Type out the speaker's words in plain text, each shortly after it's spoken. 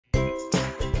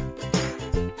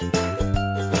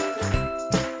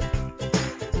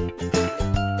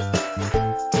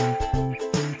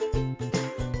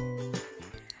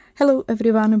Hello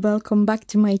everyone, welcome back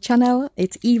to my channel.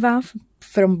 It's Eva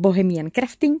from Bohemian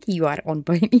Crafting. You are on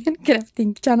Bohemian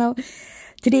Crafting channel.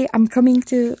 Today I'm coming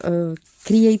to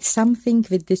create something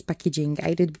with this packaging.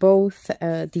 I did both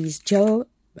these gel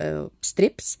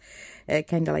strips,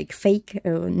 kind of like fake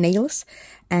nails,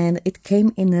 and it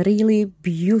came in a really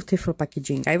beautiful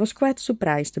packaging. I was quite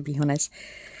surprised, to be honest.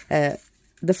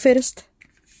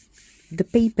 The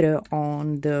paper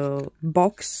on the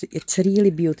box, it's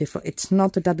really beautiful. It's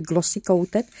not that glossy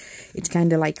coated, it's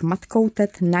kind of like matte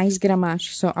coated, nice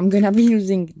grammage. So I'm gonna be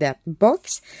using that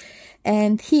box.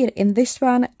 And here in this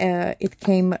one, it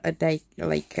came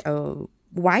like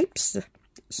wipes,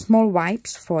 small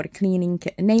wipes for cleaning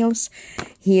nails.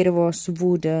 Here was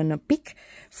wooden pick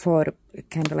for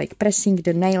kind of like pressing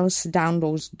the nails down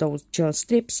those gel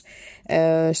strips,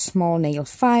 small nail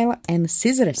file, and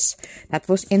scissors. That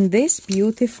was in this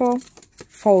beautiful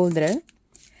folder.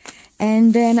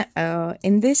 And then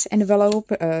in this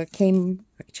envelope came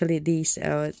actually these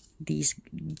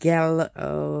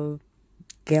gel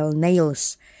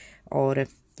nails, or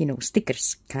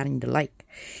stickers, kind of like.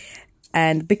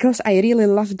 And because I really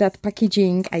love that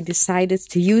packaging, I decided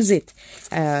to use it.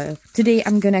 Today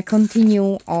I'm gonna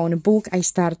continue on a book I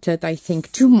started, I think,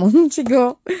 2 months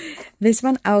ago. This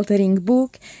one, Altering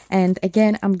book. And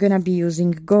again, I'm gonna be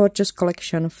using gorgeous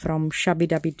collection from Shabby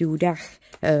Dabby Doodah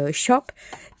shop.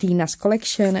 Tina's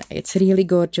collection. It's really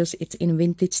gorgeous. It's in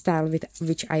vintage style,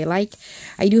 which I like.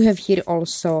 I do have here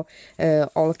also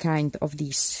all kind of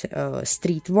these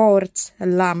street words,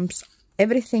 lamps.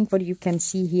 Everything what you can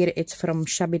see here, it's from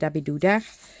Shabby Dabby Doodah.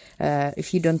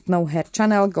 If you don't know her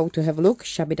channel, go to have a look,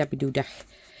 Shabby Dabby Doodah.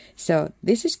 So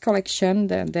this is collection.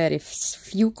 There is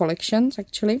few collections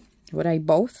actually what I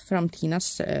bought from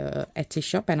Tina's Etsy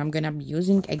shop, and I'm gonna be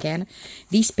using again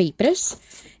these papers,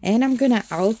 and I'm gonna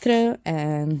alter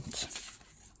and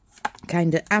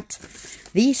kind of add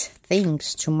these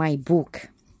things to my book.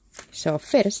 So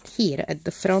first, here at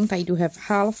the front, I do have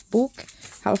half book,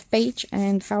 half page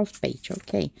and half page.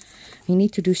 Okay, I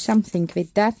need to do something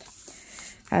with that.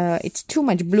 It's too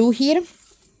much blue here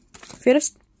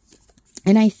first,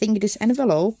 and I think this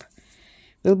envelope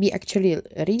will be actually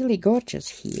really gorgeous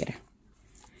here.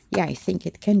 Yeah, I think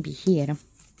it can be here.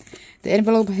 The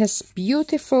envelope has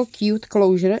beautiful, cute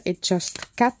closure. It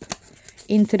just cut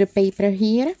into the paper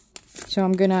here. So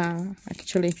I'm gonna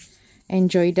actually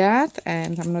enjoy that,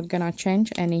 and I'm not gonna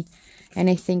change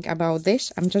anything about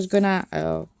this. I'm just gonna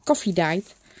coffee dye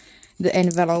the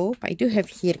envelope. I do have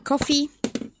here coffee,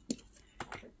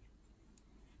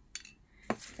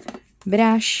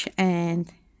 brush, and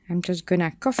I'm just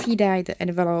gonna coffee dye the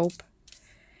envelope,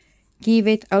 give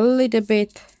it a little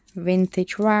bit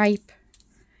vintage vibe,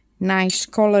 nice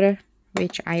color,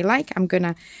 which I like. I'm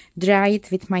gonna dry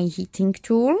it with my heating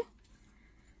tool.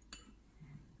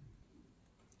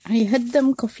 I had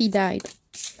them coffee dyed,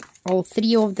 all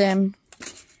 3 of them,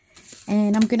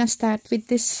 and I'm gonna start with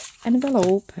this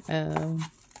envelope. So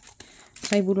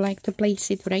I would like to place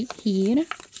it right here.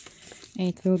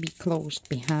 It will be closed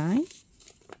behind.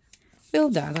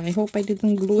 Well done. I hope I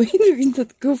didn't glue it with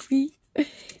that coffee.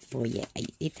 Oh yeah,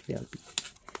 it will be.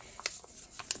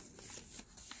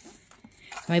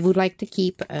 So I would like to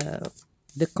keep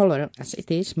the color as it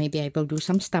is. Maybe I will do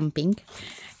some stamping.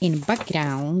 In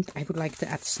background, I would like to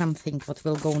add something what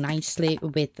will go nicely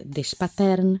with this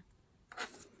pattern.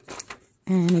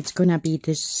 And it's gonna be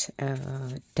this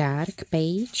dark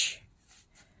page.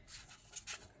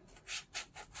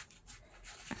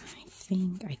 I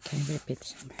think I can rip it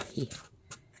somewhere here.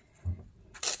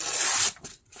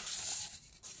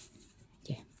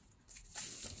 Yeah.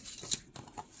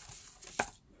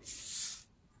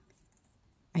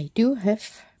 I do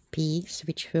have piece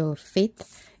which will fit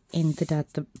into that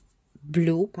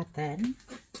blue pattern,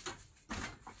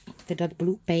 into that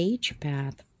blue page,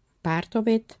 but part of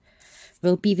it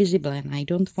will be visible, and I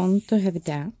don't want to have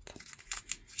that.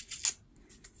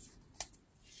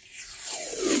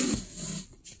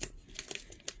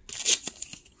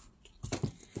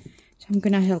 So I'm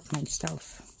gonna help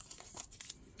myself.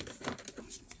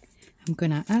 I'm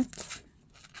gonna add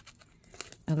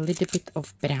a little bit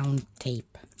of brown tape.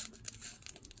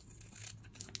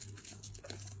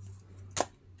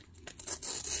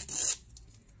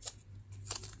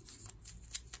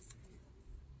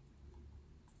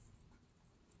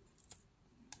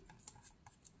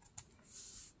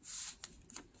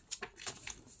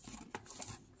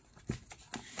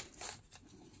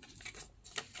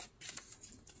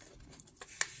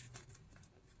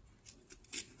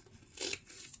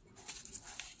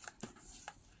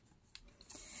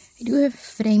 I do have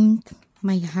framed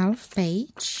my half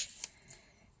page,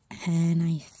 and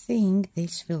I think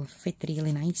this will fit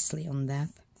really nicely on that.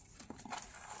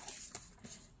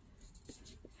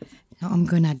 Now I'm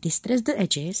gonna distress the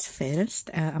edges first.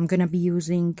 I'm gonna be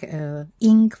using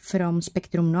ink from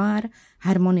Spectrum Noir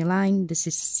Harmony line. This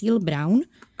is Seal Brown.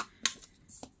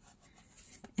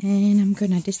 And I'm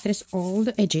gonna distress all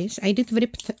the edges. I did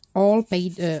rip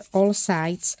all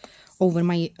sides over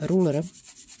my ruler.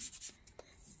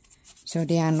 So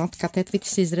they are not cut with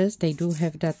scissors. They do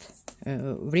have that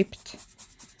ripped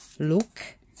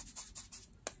look.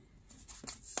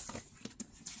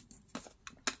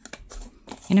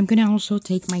 And I'm gonna also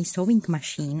take my sewing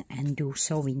machine and do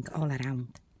sewing all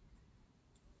around.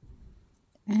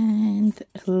 And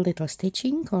a little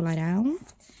stitching all around.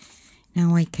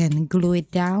 Now I can glue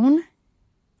it down.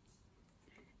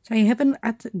 So I haven't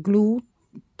added glue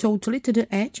totally to the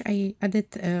edge. I added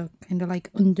kind of like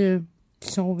under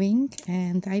sewing,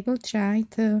 and I will try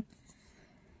to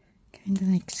kind of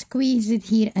like squeeze it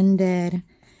here and there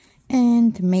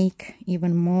and make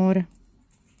even more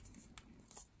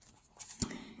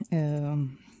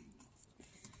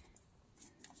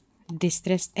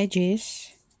distressed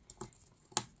edges.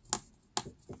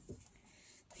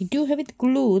 I do have it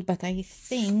glued, but I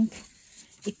think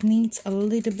it needs a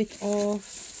little bit of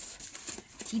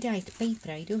tea-dyed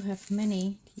paper. I do have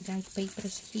many tea-dyed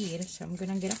papers here, so I'm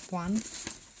gonna grab one.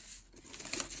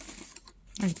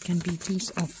 It can be a piece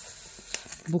of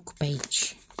book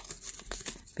page,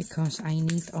 because I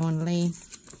need only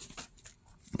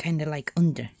kind of like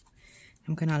under.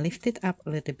 I'm gonna lift it up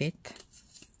a little bit.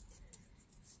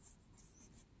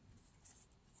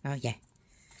 Oh yeah.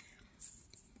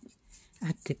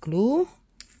 Add the glue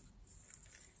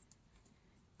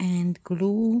and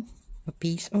glue a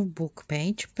piece of book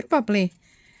page, probably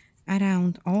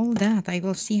around all that. I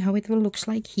will see how it will looks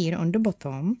like here on the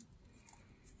bottom.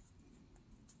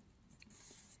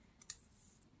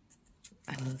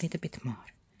 A little bit more.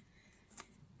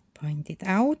 Point it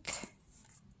out.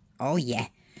 Oh yeah.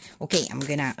 Okay, I'm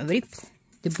gonna rip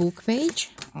the book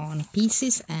page on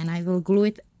pieces and I will glue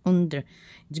it under.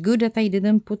 It's good that I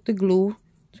didn't put the glue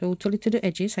totally to the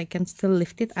edges. I can still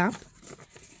lift it up.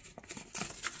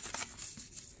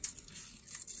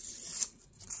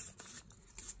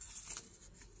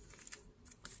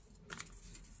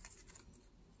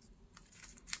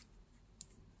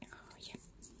 Oh, yeah.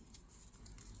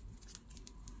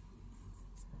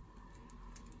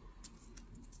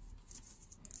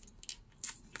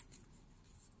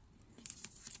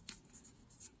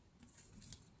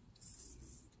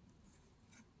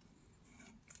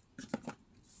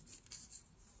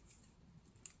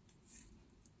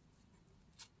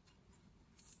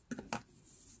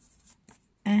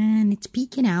 And it's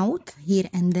peeking out here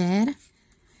and there.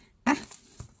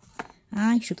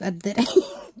 I should add the,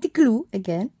 the glue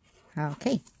again.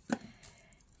 Okay.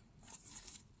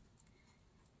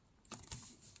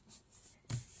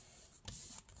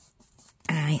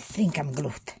 I think I'm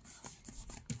glued.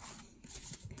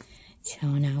 So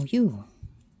now you.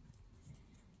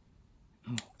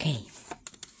 Okay.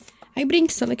 I bring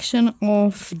selection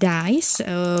of dies.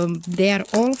 They are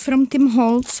all from Tim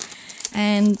Holtz.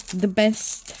 And the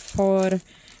best for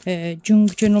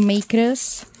junk journal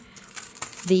makers.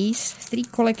 These 3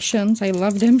 collections, I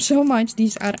love them so much.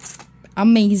 These are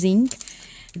amazing.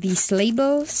 These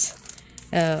labels,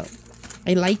 I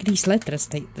like these letters.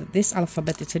 This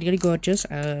alphabet, it's really gorgeous.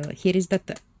 Here is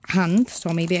that hand,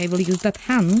 so maybe I will use that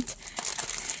hand.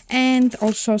 And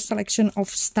also selection of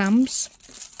stamps.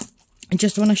 I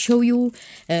just want to show you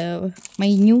my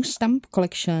new stamp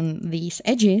collection. These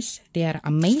edges, they are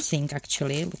amazing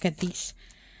actually. Look at these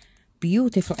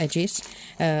beautiful edges.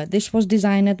 This was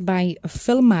designed by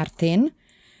Phil Martin,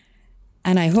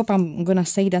 and I hope I'm gonna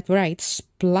say that right.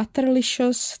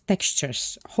 Splatterlicious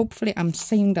Textures. Hopefully I'm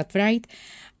saying that right.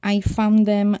 I found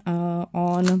them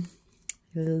on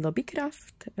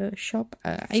Lobbycraft shop.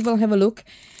 I will have a look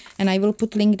and I will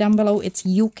put link down below. It's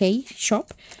UK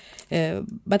shop.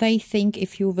 But I think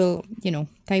if you will, you know,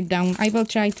 type down, I will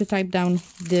try to type down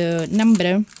the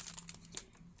number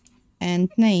and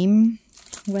name.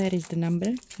 Where is the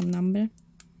number? Some number.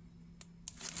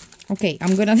 Okay,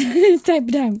 I'm gonna type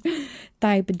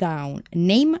down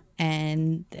name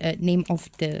and name of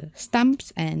the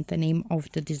stamps and the name of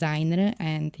the designer,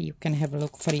 and you can have a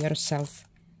look for yourself.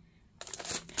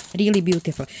 Really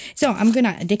beautiful. So I'm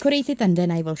gonna decorate it and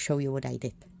then I will show you what I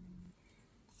did.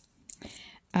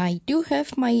 I do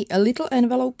have my little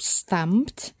envelope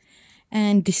stamped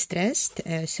and distressed.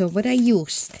 So what I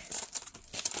used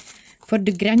For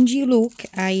the grungy look,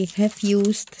 I have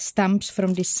used stamps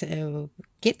from this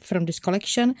kit, from this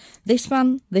collection. This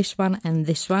one, and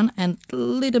this one, and a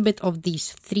little bit of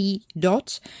these 3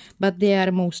 dots, but they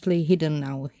are mostly hidden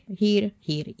now. Here,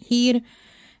 here, here,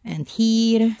 and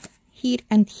here, here,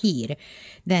 and here.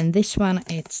 Then this one,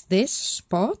 it's this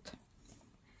spot.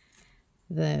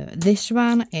 This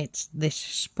one, it's this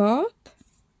spot.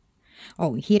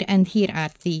 Oh, here and here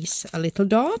are these little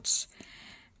dots,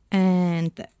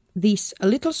 and these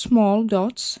little small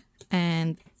dots,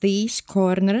 and these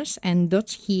corners and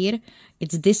dots here.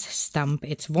 It's this stamp.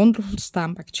 It's wonderful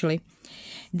stamp actually.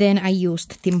 Then I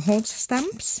used Tim Holtz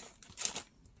stamps.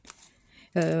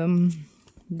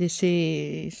 This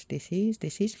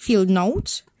is Field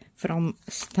Notes from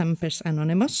Stampers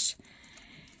Anonymous.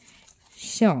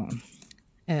 So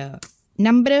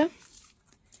number,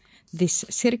 this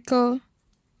circle,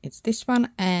 it's this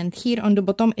one, and here on the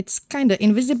bottom it's kind of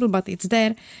invisible, but it's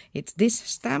there. It's this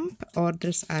stamp.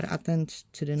 Orders are attended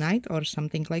to the night or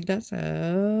something like that.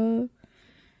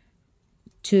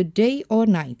 Today or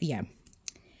night, yeah.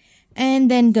 And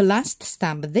then the last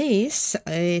stamp, this,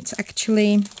 it's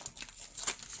actually,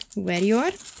 where you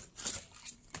are,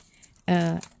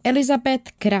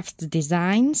 Elizabeth Crafts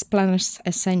Designs Planners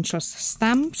Essentials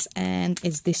Stamps, and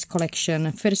it's this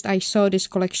collection. First I saw this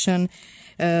collection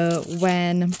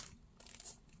when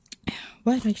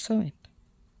I saw it.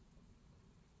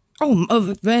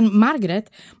 Oh, when Margaret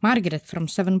from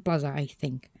Seven Plaza, I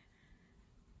think.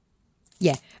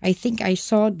 Yeah, I think I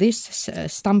saw this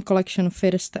stamp collection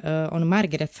first on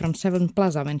Margaret from Seven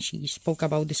Plaza when she spoke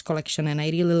about this collection, and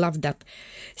I really loved that.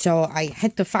 So I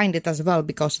had to find it as well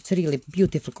because it's a really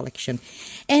beautiful collection.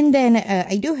 And then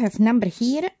I do have number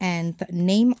here and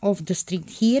name of the street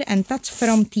here, and that's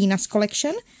from Tina's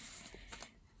collection.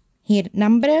 Here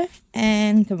number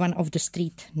and one of the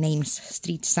street names,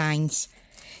 street signs.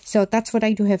 So that's what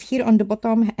I do have here on the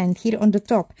bottom and here on the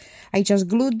top. I just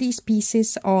glued these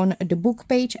pieces on the book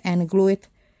page and glue it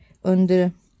on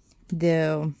the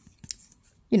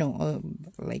you know,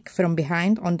 like from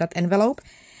behind on that envelope.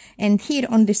 And here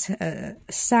on this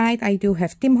side I do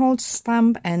have Tim Holtz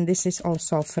stamp, and this is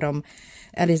also from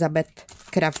Elizabeth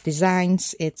Craft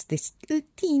Designs. It's this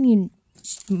teeny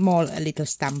small little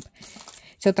stamp.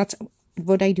 So that's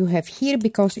what I do have here,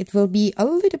 because it will be a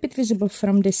little bit visible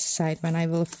from this side when I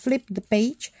will flip the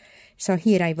page. So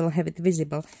here I will have it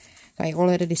visible. So I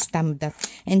already stamped that.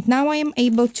 And now I am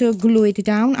able to glue it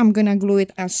down. I'm gonna glue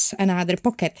it as another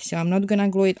pocket. So I'm not gonna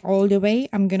glue it all the way.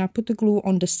 I'm gonna put the glue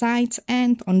on the sides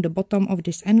and on the bottom of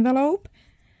this envelope.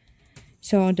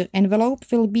 So the envelope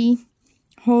will be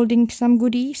holding some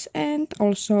goodies, and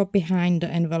also behind the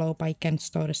envelope I can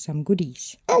store some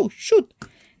goodies. Oh shoot!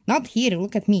 Not here,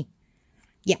 look at me.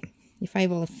 Yeah, if I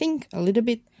will think a little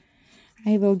bit,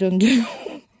 I will don't do.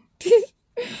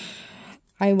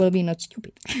 I will be not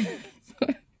stupid.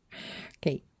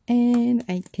 Okay, and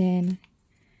I can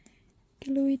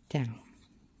glue it down.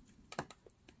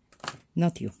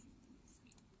 Not you.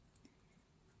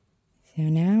 So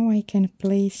now I can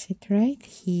place it right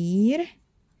here.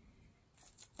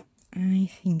 I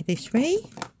think this way.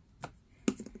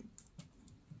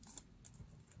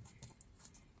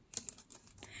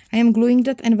 I am gluing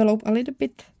that envelope a little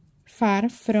bit far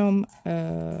from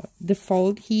the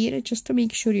fold here, just to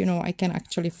make sure, you know, I can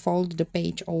actually fold the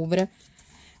page over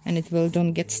and it will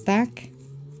don't get stuck.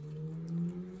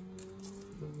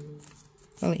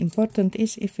 Well, important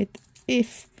is if it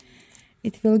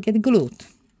will get glued.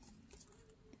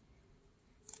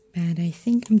 But I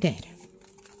think I'm there.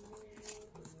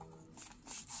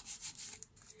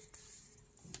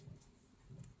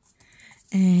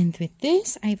 And with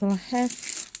this I will have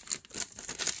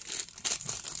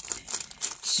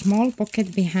small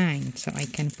pocket behind, so I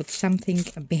can put something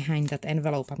behind that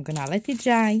envelope. I'm gonna let it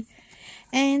dry,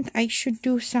 and I should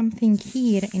do something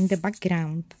here in the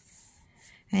background.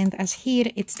 And as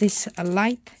here it's this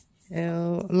light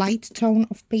tone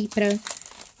of paper,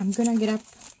 I'm gonna grab,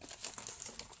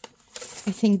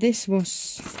 I think this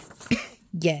was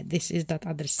yeah, this is that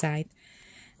other side,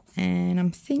 and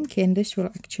I'm thinking this will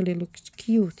actually look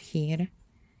cute here,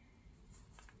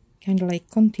 kind of like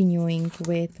continuing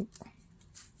with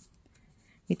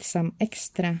some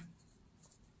extra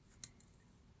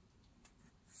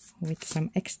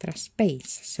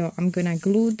space. So I'm gonna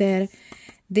glue there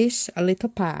this little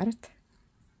part.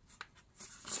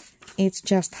 It's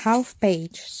just half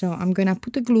page, so I'm gonna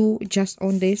put the glue just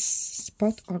on this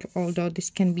spot, although this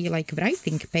can be like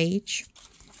writing page.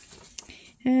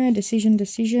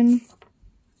 Decision.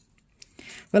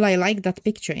 Well, I like that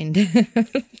picture in there.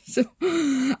 So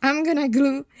I'm gonna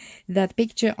glue that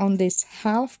picture on this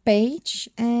half page,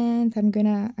 and I'm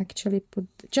gonna actually put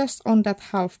just on that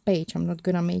half page. I'm not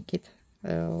gonna make it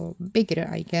bigger,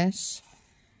 I guess.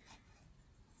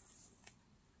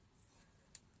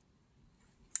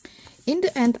 In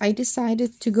the end, I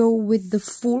decided to go with the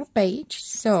full page,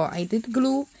 so I did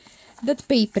glue that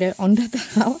paper on that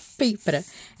half paper,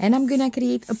 and I'm gonna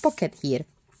create a pocket here.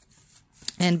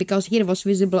 And because here was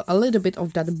visible a little bit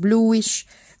of that bluish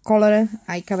color,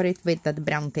 I cover it with that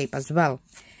brown tape as well.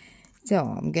 So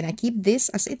I'm gonna keep this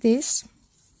as it is.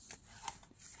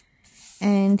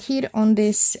 And here on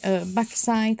this back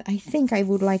side, I think I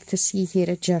would like to see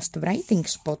here just writing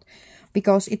spot,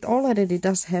 because it already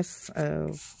does have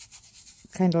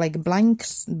kind of like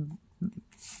blanks,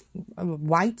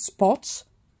 white spots.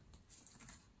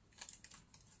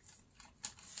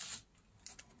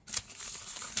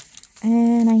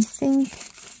 And I think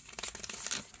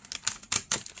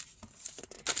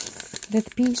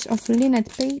that piece of linen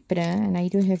paper, and I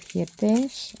do have here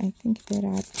this, I think there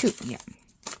are two, yeah,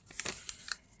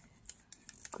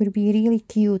 could be really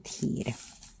cute here.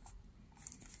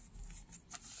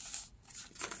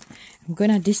 I'm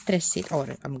gonna distress it,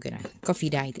 or I'm gonna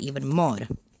coffee dye it even more.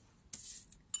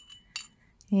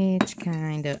 It's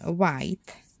kind of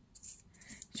white,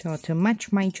 so to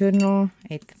match my journal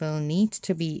it will need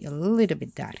to be a little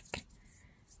bit dark.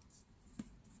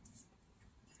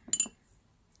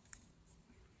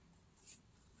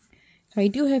 So I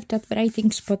do have that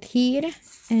writing spot here,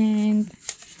 and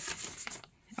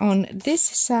on this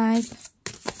side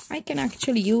I can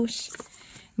actually use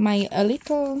my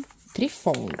little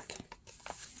trifold.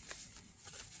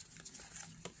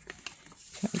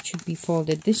 So it should be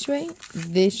folded this way,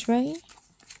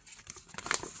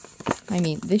 I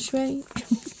mean this way,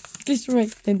 this way,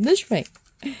 and this way.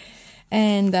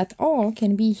 And that all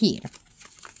can be here.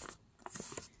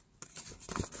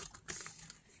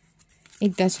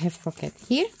 It does have pocket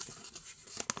here.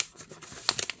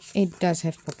 It does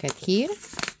have pocket here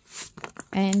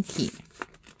and here.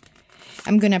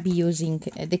 I'm gonna be using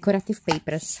decorative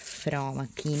papers from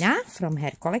Tina, from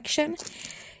her collection.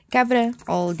 Cover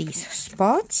all these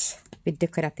spots with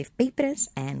decorative papers,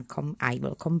 and I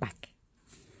will come back.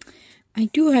 I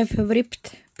do have a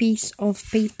ripped piece of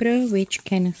paper which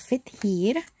can fit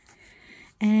here,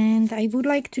 and I would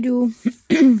like to do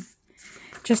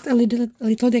just a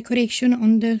little decoration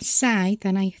on the side,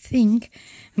 and I think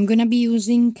I'm gonna be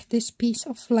using this piece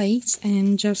of lace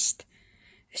and just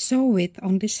sew it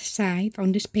on this side,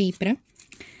 on this paper.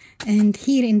 And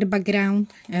here in the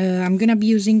background I'm gonna be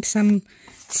using some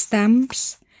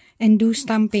stamps and do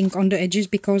stamping on the edges,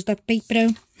 because that paper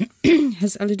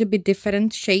has a little bit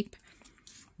different shape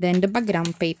than the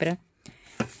background paper,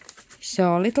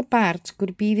 so little parts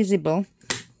could be visible,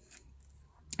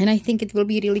 and I think it will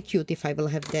be really cute if I will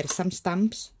have there some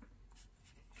stamps.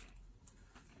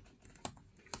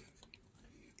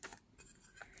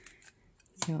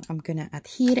 So I'm gonna add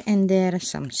here and there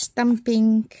some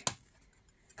stamping.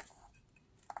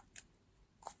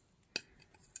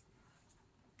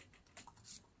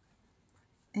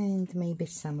 And maybe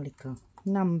some little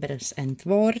numbers and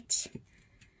words.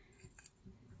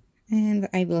 And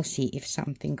I will see if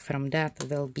something from that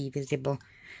will be visible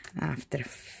after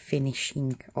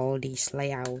finishing all these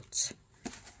layouts.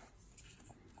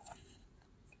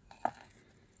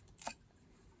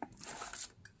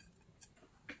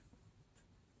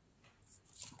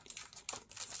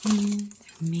 And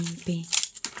maybe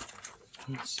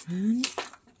this one.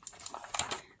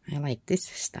 I like this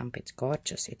stamp, it's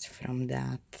gorgeous. It's from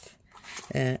that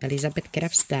Elizabeth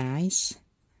Crafts dies.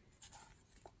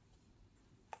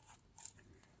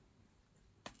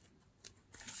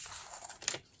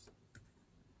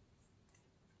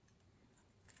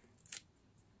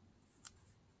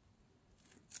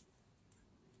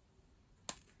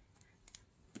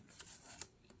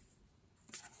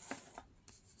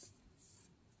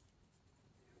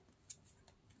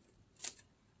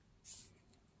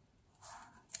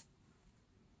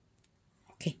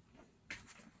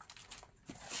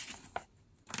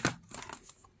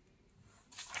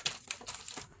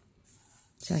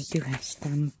 So I do have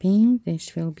stamping.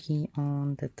 This will be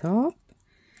on the top.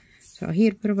 So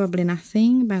here probably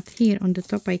nothing, but here on the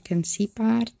top I can see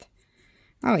part.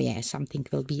 Oh yeah, something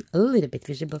will be a little bit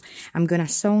visible. I'm gonna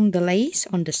sew the lace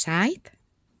on the side.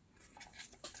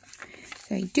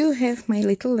 So I do have my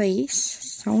little lace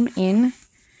sewn in.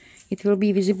 It will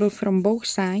be visible from both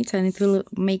sides, and it will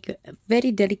make a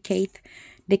very delicate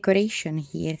decoration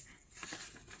here.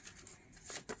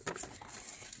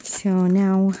 So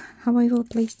now, how I will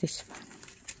place this one?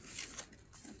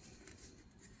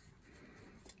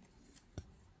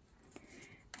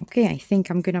 Okay, I think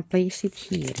I'm gonna place it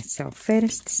here. So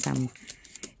first some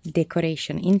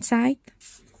decoration inside.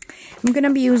 I'm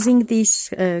gonna be using these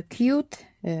cute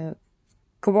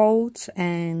quotes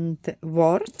and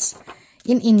words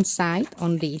inside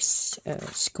on these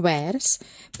squares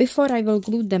before I will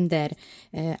glue them there.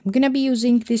 I'm gonna be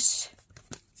using this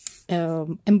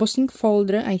embossing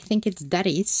folder. I think it's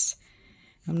Dari's.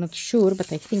 I'm not sure,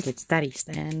 but I think it's Dari's,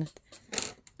 and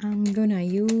I'm gonna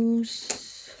use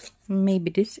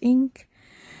maybe this ink.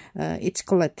 It's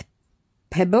called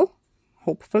Pebble,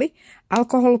 hopefully,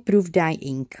 alcohol proof dye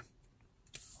ink.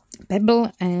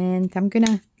 Pebble, and I'm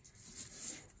gonna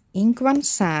ink one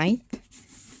side.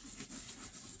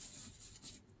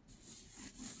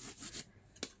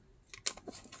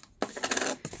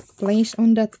 Place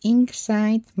on that ink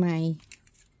side my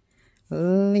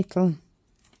little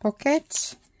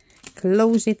pockets,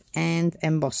 close it and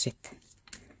emboss it.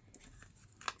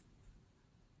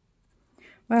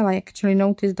 Well, I actually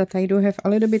noticed that I do have a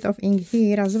little bit of ink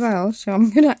here as well, so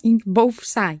I'm gonna ink both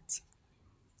sides.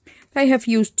 I have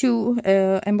used two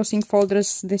embossing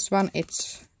folders. This one,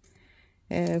 it's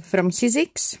from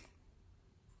Sizzix.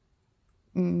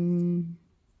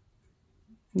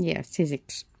 Yeah,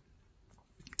 Sizzix.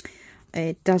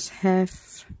 It does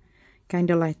have kind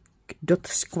of like dot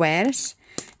squares,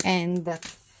 and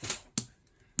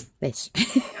this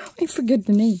I forget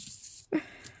the name.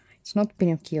 It's not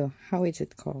Pinocchio. How is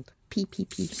it called?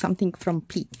 PPP, something from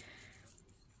P.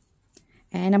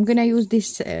 And I'm gonna use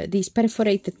this these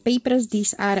perforated papers.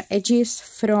 These are edges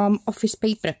from office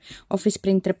paper, office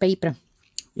printer paper.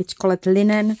 It's called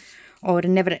linen or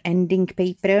never-ending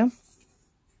paper.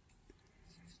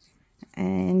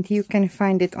 And you can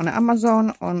find it on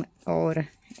Amazon or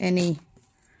any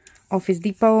Office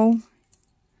Depot.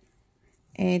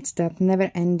 It's that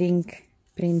never-ending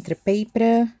printer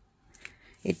paper.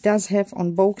 It does have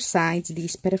on both sides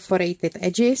these perforated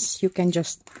edges. You can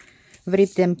just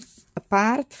rip them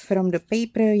apart from the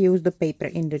paper, use the paper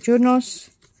in the journals,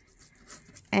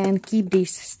 and keep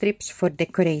these strips for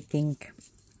decorating.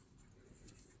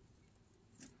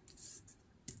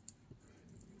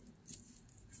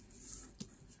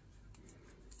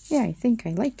 Yeah, I think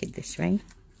I like it this way.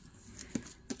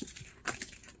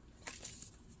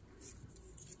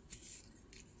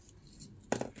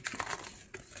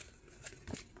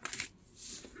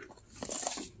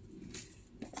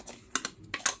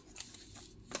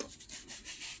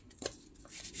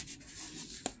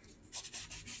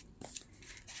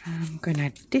 I'm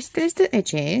gonna distress the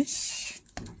edges.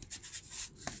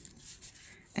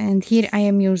 And here I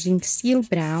am using Seal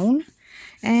Brown.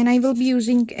 And I will be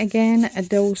using again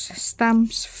those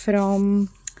stamps from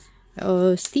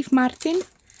Steve Martin.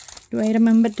 Do I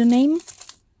remember the name?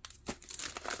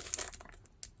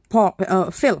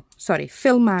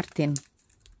 Phil Martin.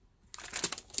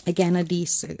 Again,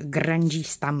 these grungy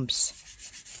stamps.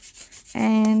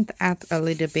 And add a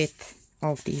little bit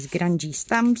of these grungy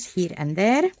stamps here and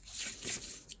there.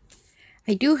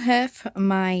 I do have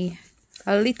my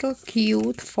little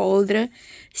cute folder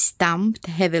stamped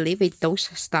heavily with those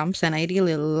stamps, and I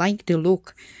really like the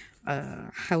look,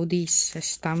 how these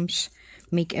stamps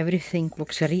make everything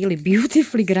looks really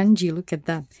beautifully grungy. Look at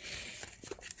that.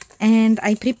 And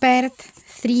I prepared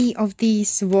 3 of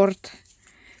these word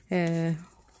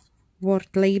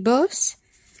labels.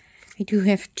 I do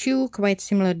have 2 quite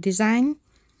similar design.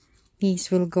 These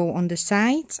will go on the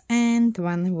sides, and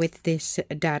one with this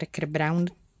darker brown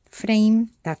frame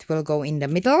that will go in the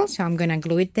middle, so I'm gonna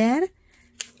glue it there.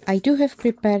 I do have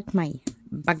prepared my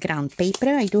background paper.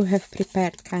 I do have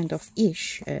prepared kind of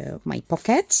my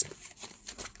pockets.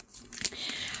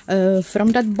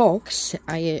 From that box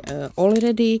I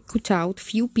already cut out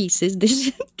few pieces.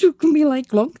 This took me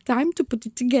like long time to put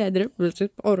it together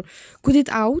or cut it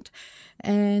out,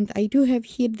 and I do have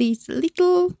here these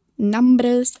little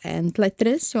numbers and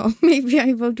letters, so maybe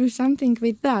I will do something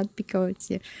with that, because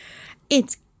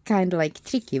it's kind of like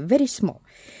tricky, very small.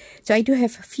 So I do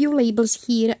have a few labels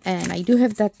here, and I do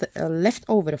have that left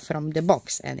over from the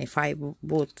box, and if I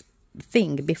would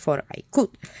think before I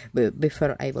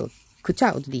will cut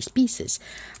out these pieces,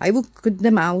 I will cut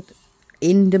them out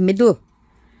in the middle,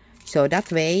 so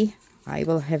that way I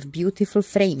will have beautiful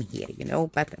frame here, you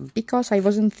know. But because I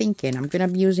wasn't thinking, I'm gonna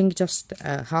be using just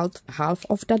half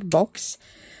of that box.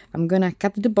 I'm gonna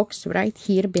cut the box right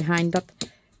here behind that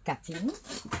cutting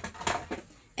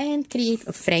and create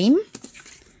a frame,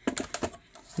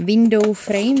 window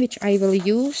frame, which I will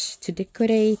use to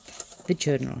decorate the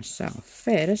journal. So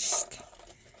first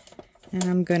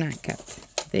I'm gonna cut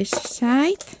this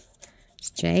side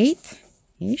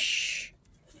straight-ish.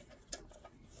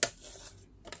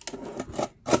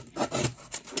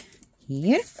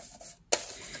 here.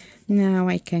 Now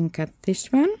I can cut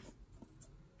this one.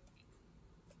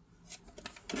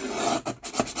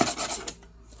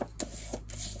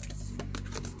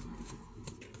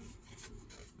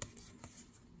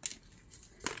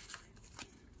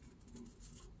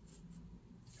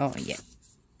 Oh yeah.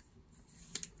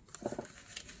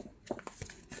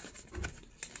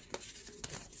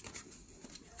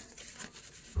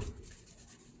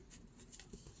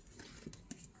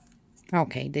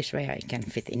 Okay, this way I can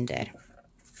fit in there.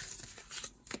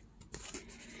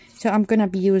 So I'm gonna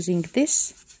be using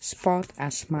this spot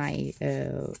as my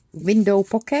window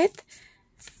pocket.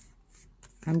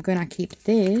 I'm gonna keep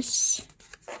this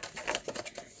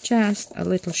just a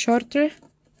little shorter,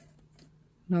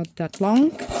 not that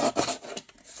long.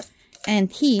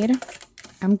 And here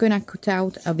I'm gonna cut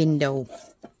out a window.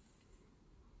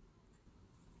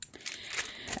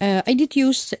 I did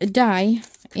use dye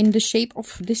in the shape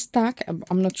of this tag.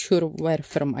 I'm not sure where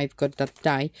from I've got that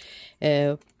dye.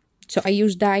 So I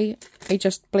use dye, I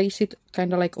just place it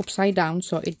kind of like upside down,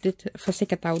 so it did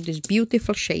facilitate out this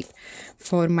beautiful shape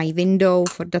for my window,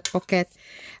 for that pocket.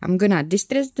 I'm gonna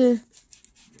distress the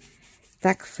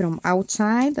tag from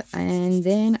outside, and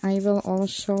then I will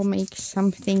also make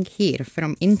something here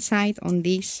from inside on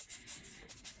these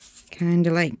kind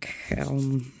of like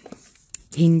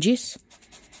hinges,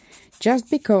 just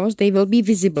because they will be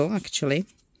visible actually.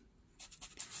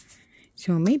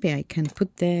 So maybe I can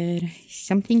put there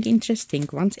something interesting.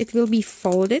 Once it will be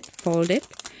folded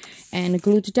and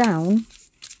glued down.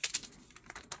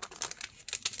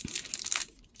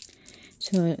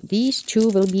 So these two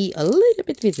will be a little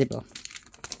bit visible.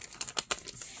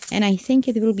 And I think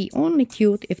it will be only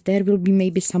cute if there will be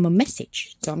maybe some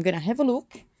message. So I'm gonna have a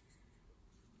look.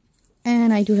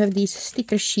 And I do have these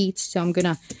sticker sheets, so I'm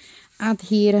gonna add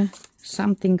here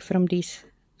something from these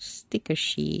sticker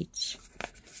sheets.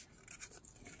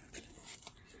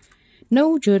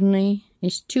 No journey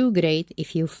is too great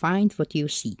if you find what you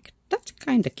seek. That's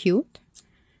kind of cute.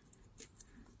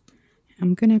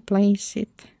 I'm gonna place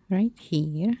it right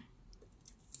here.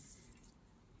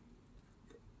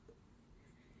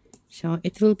 So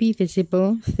it will be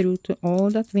visible through to all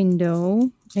that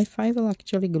window if I will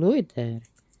actually glue it there.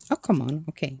 Oh, come on.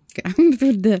 Okay, I'm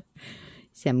put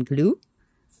some glue.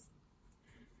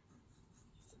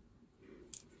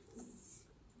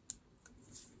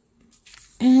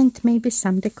 And maybe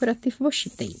some decorative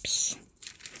washi tapes.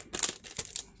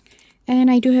 And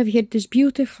I do have here this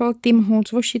beautiful Tim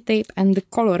Holtz washi tape, and the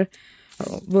color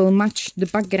will match the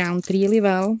background really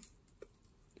well.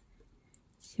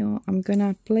 So I'm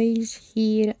gonna place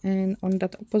here and on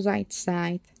that opposite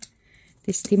side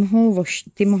this Tim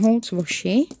Holtz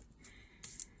washi.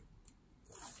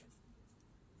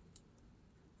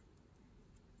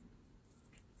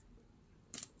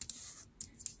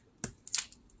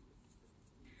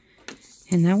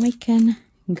 And now I can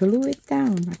glue it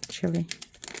down actually.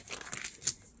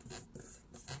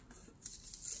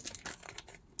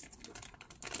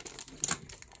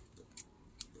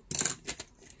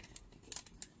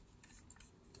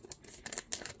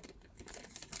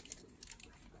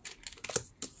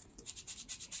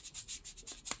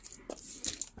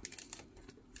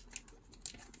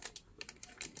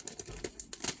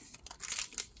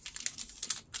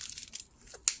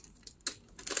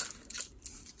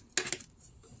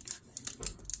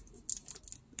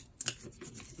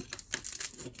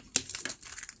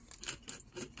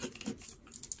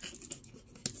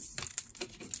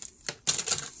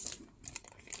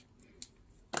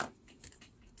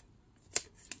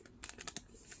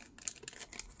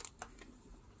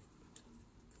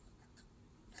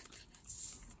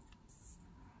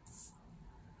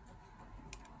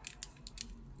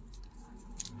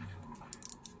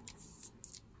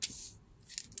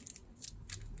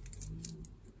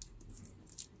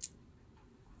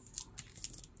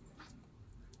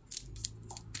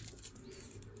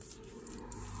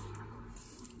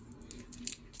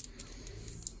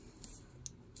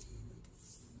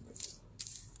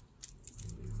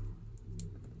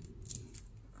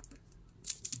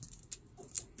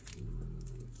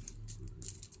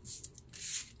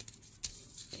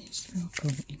 Will go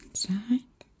inside.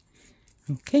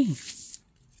 Okay,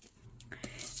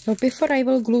 so before I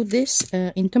will glue this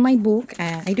into my book,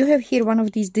 I do have here one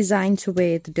of these designs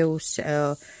with those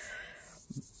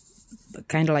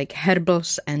kind of like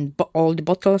herbals and old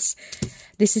bottles.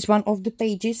 This is one of the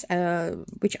pages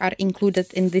which are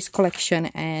included in this collection,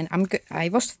 and I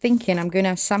was thinking I'm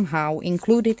gonna somehow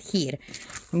include it here.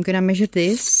 I'm gonna measure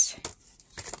this.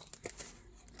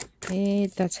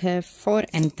 It does have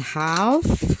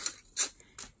 4.5.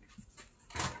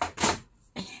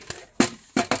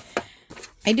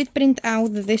 I did print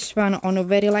out this one on a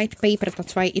very light paper,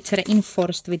 that's why it's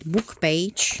reinforced with book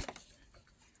page.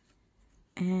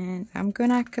 And I'm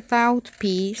gonna cut out a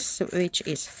piece which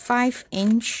is 5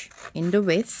 inch in the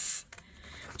width,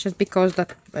 just because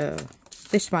that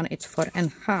this one it's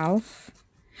 4.5,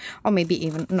 or maybe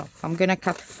even, no, I'm gonna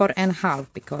cut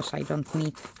 4.5 because I don't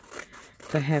need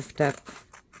to have that,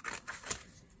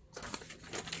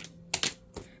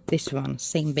 this one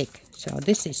same big. So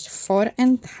this is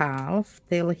 4.5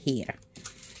 till here.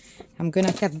 I'm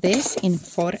gonna cut this in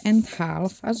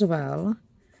 4.5 as well.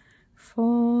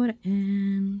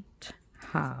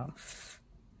 4.5.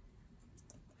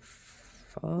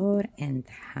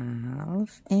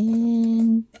 4.5,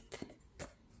 and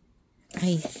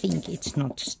I think it's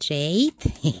not straight.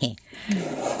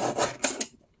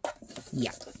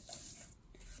 Yeah.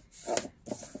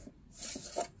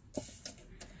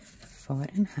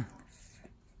 4.5.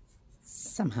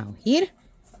 Somehow here.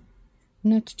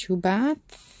 Not too bad.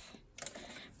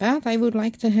 But I would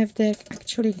like to have the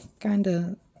actually kind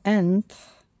of end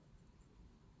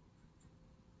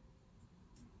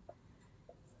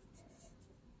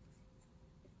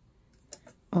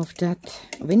of that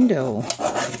window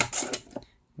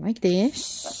like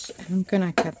this. I'm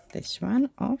gonna cut this one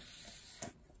off.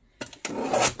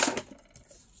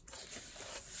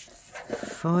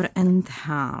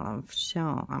 4.5.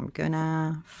 So I'm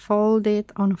gonna fold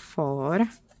it on 4.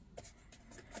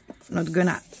 Not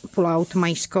gonna pull out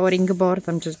my scoring board,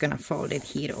 I'm just gonna fold it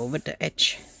here over the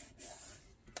edge.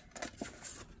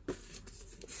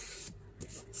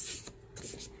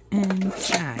 And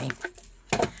try.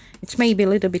 It's maybe a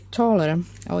little bit taller.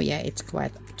 Oh yeah, it's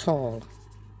quite tall.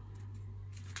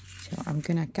 So I'm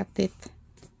gonna cut it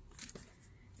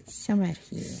somewhere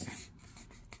here.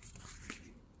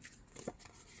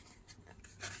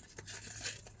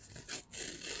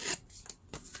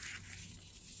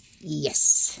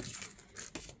 Yes.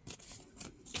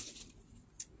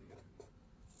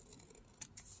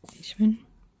 This one.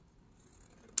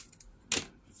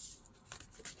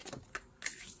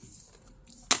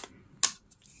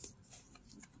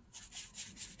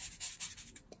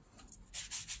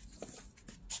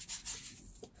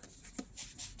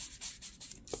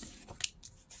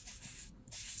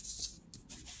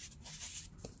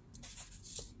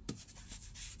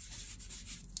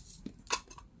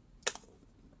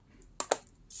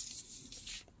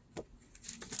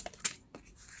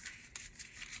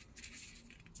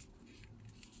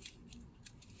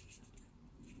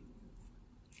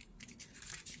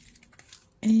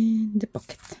 And the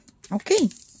pocket. Okay,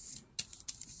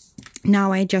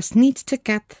 now I just need to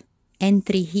cut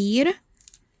entry here.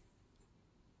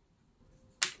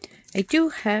 I do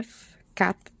have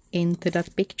cut into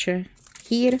that picture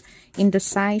here in the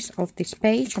size of this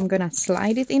page. I'm gonna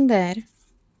slide it in there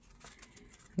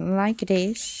like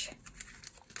this,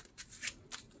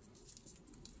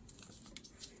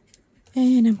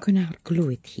 and I'm gonna glue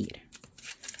it here.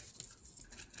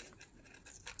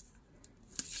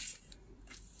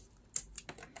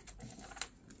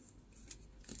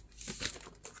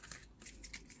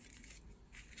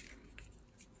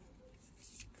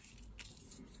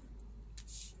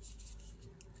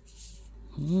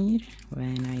 Here,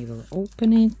 when I will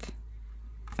open it,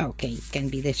 okay, it can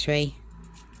be this way.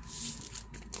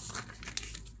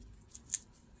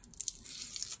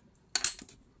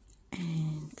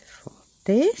 And for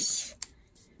this,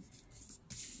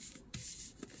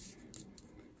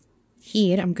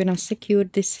 here I'm gonna secure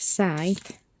this side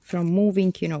from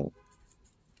moving, you know,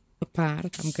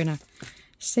 apart. I'm gonna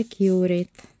secure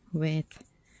it with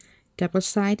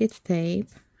double-sided tape,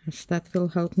 as that will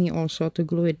help me also to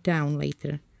glue it down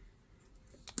later.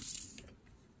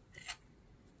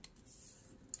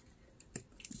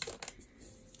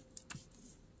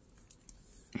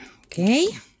 Okay,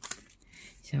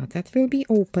 so that will be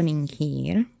opening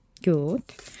here. Good.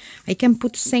 I can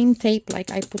put same tape like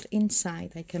I put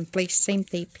inside. I can place same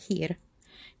tape here,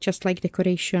 just like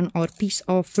decoration or piece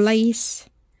of lace.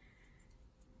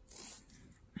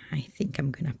 I think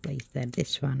I'm gonna place that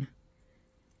this one,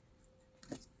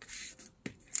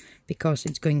 because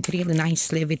it's going really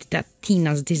nicely with that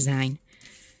Tina's design,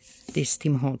 this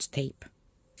Tim Holtz tape.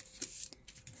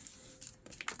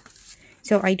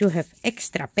 So I do have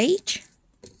extra page.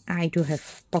 I do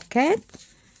have pocket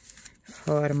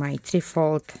for my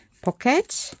trifold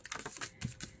pockets.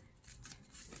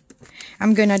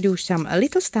 I'm gonna do a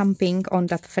little stamping on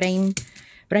that frame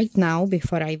right now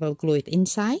before I will glue it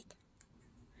inside.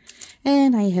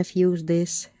 And I have used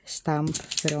this stamp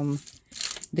from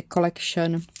the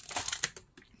collection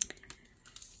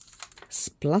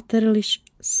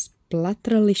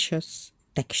Splatterlicious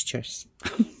Textures.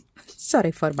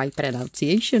 Sorry for my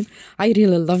pronunciation. I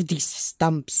really love these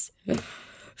stamps.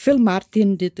 Phil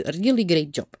Martin did a really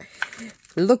great job.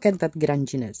 Look at that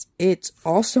grunginess. It's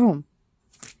awesome.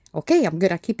 Okay, I'm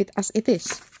gonna keep it as it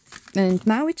is. And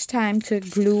now it's time to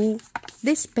glue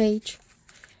this page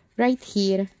right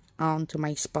here onto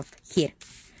my spot here.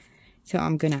 So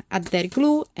I'm gonna add their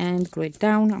glue and glue it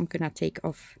down. I'm gonna take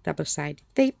off double-sided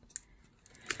tape,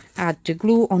 add the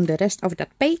glue on the rest of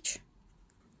that page,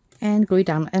 and glue it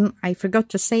down. And I forgot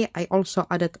to say, I also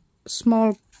added a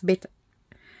small bit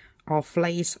of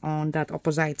lace on that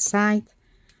opposite side.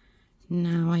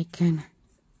 Now I can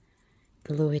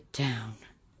glue it down.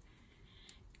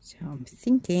 So I'm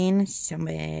thinking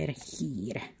somewhere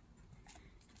here.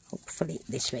 Hopefully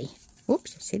this way.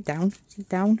 Oops, sit down, sit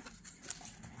down.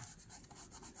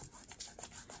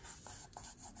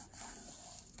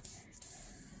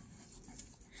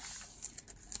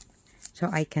 So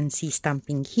I can see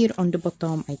stamping here on the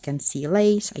bottom, I can see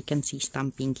lace, I can see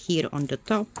stamping here on the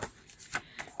top.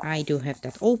 I do have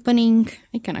that opening.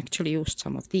 I can actually use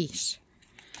some of these.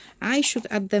 I should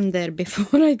add them there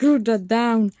before I glue that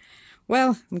down.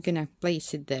 Well, I'm gonna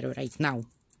place it there right now.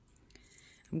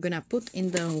 I'm gonna put in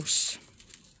those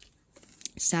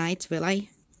sides, will I?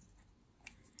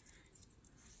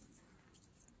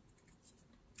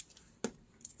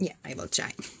 Yeah, I will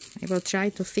try. I will try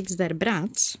to fix their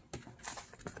braids.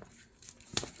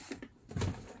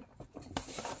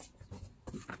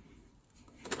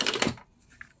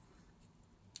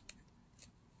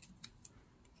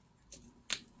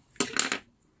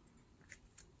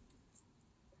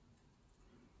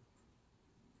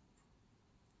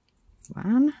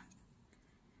 One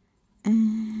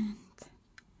and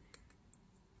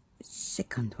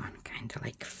second one, kind of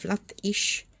like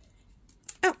flat-ish.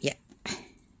 Oh yeah,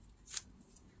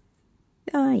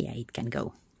 oh yeah, it can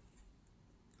go.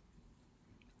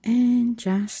 And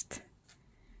just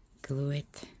glue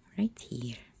it right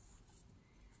here.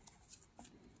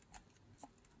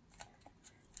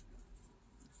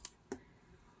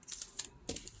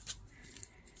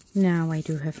 Now I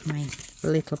do have my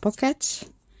little pockets.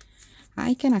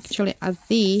 I can actually add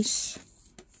these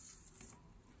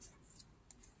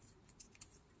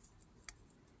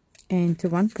into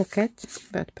one pocket,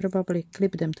 but probably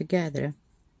clip them together,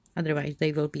 otherwise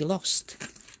they will be lost.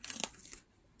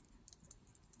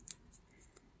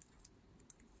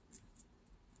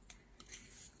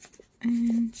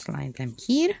 And slide them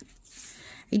here.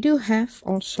 I do have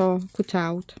also cut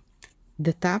out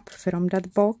the tab from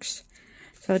that box.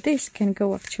 So this can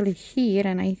go actually here,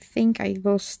 and I think I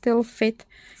will still fit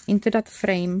into that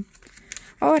frame.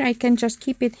 Or I can just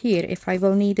keep it here if I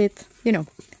will need it, you know,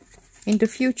 in the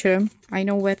future. I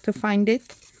know where to find it.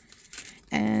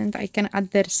 And I can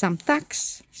add there some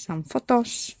tags, some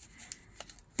photos,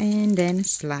 and then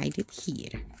slide it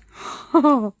here.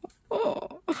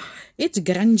 It's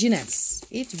grunginess.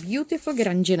 It's beautiful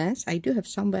grunginess. I do have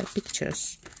somewhere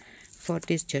pictures for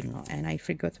this journal, and I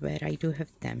forgot where I do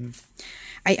have them.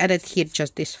 I added here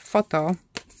just this photo.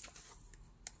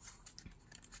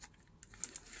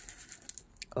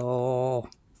 Oh,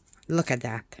 look at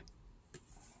that.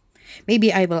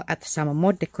 Maybe I will add some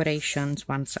more decorations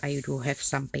once I do have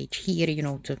some page here, you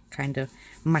know, to kind of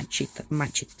match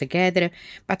it together.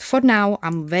 But for now,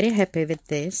 I'm very happy with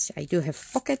this. I do have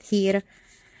pocket here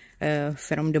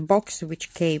from the box,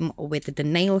 which came with the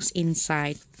nails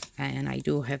inside, and I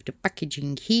do have the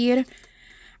packaging here.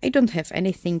 I don't have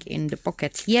anything in the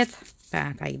pockets yet,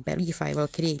 but I believe I will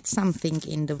create something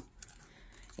in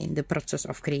the process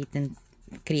of creating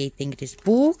this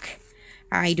book.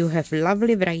 I do have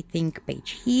lovely writing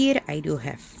page here. I do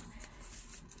have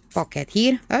pocket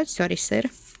here. Oh, sorry, sir.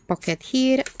 Pocket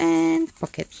here and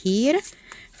pocket here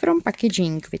from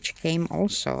packaging, which came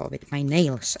also with my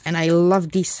nails. And I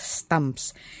love these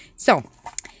stamps. So,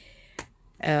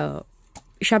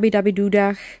 Shabby Dabby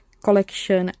Doodah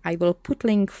collection. I will put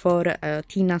link for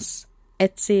Tina's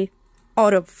Etsy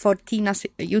or for Tina's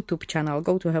YouTube channel.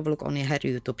 Go to have a look on her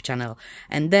YouTube channel,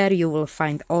 and there you will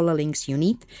find all the links you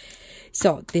need.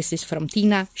 So this is from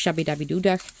Tina, Shabby Dabby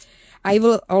Doodah. I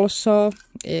will also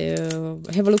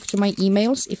have a look to my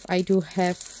emails if I do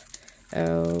have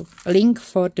a link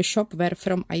for the shop where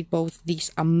from I bought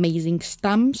these amazing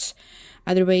stamps.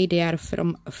 Other way, they are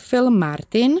from Phil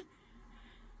Martin.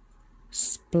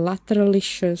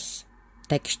 Splatterlicious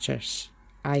Textures.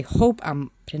 I hope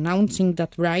I'm pronouncing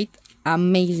that right.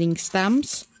 Amazing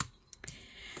stamps.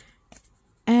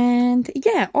 And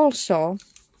yeah, also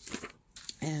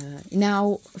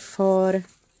now for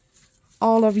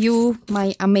all of you,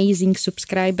 my amazing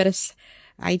subscribers,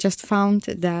 I just found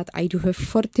that I do have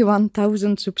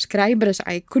 41,000 subscribers.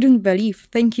 I couldn't believe.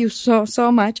 Thank you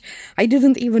so much. I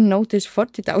didn't even notice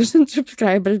 40,000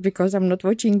 subscribers because I'm not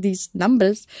watching these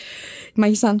numbers.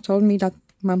 My son told me that,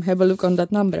 Mom, have a look on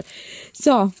that number.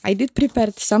 So I did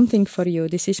prepare something for you.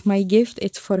 This is my gift.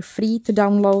 It's for free to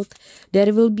download.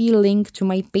 There will be a link to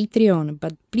my Patreon,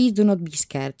 but please do not be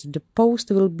scared. The post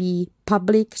will be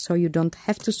public, so you don't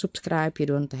have to subscribe. You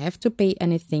don't have to pay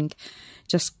anything.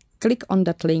 Just click on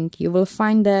that link. You will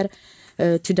find there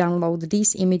to download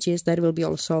these images. There will be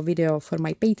also a video for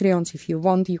my Patreons. If you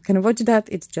want, you can watch that.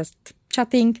 It's just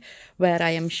chatting where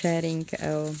I am sharing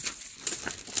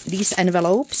these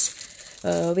envelopes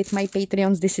with my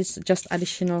Patreons. This is just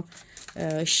additional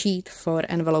sheet for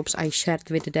envelopes I shared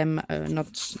with them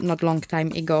not long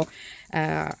time ago.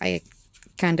 I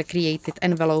kind of created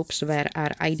envelopes where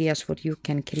are ideas what you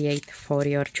can create for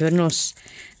your journals,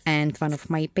 and one of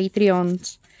my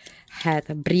Patreons had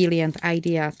a brilliant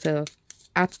idea to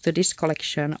add to this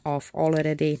collection of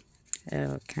already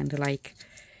kind of like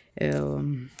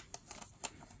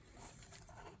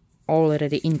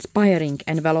already inspiring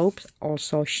envelopes,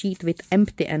 also sheet with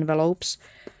empty envelopes,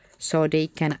 so they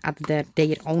can add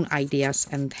their own ideas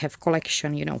and have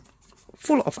collection, you know,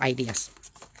 full of ideas.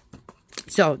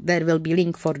 So there will be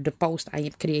link for the post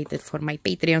I created for my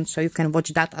Patreon, so you can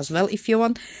watch that as well if you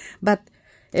want. But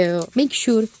make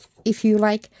sure, if you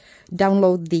like,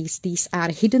 download these. These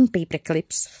are hidden paper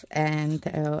clips, and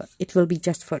it will be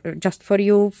just for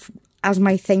you, as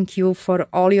my thank you for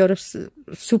all your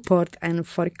support and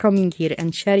for coming here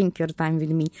and sharing your time with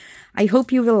me. I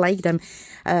hope you will like them.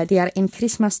 They are in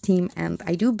Christmas theme, and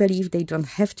I do believe they don't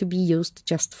have to be used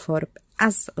just for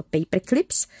as paper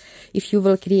clips. If you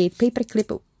will create paper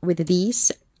clip with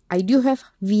these, I do have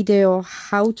video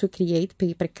how to create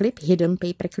paperclip, hidden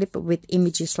paperclip with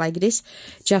images like this,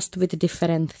 just with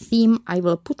different theme. I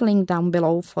will put link down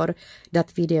below for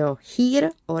that video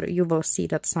here, or you will see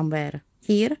that somewhere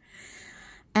here.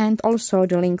 And also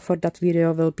the link for that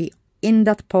video will be in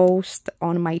that post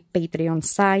on my Patreon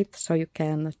site, so you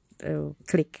can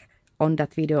click on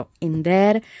that video in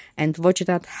there and watch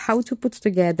that, how to put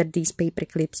together these paper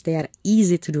clips. They are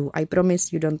easy to do. I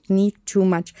promise you don't need too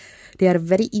much. They are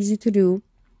very easy to do,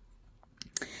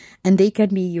 and they can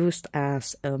be used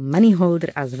as a money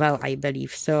holder as well, I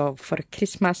believe. So for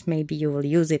Christmas maybe you will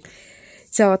use it.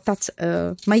 So that's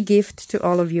my gift to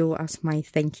all of you, as my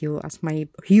thank you, as my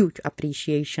huge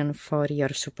appreciation for your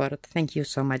support. Thank you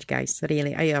so much, guys.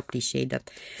 Really, I appreciate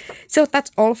that. So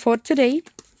that's all for today.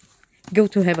 Go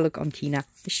to have a look on Tina.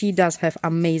 She does have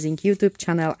amazing YouTube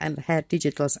channel, and her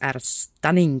digitals are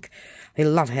stunning. I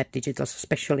love her digitals,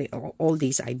 especially all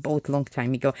these I bought long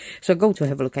time ago. So go to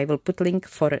have a look. I will put link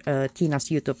for Tina's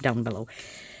YouTube down below.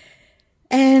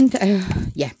 And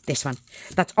yeah, this one.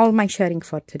 That's all my sharing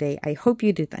for today. I hope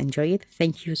you did enjoy it.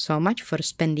 Thank you so much for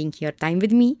spending your time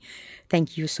with me.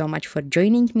 Thank you so much for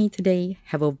joining me today.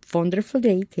 Have a wonderful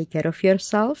day. Take care of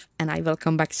yourself, and I will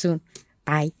come back soon.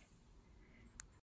 Bye.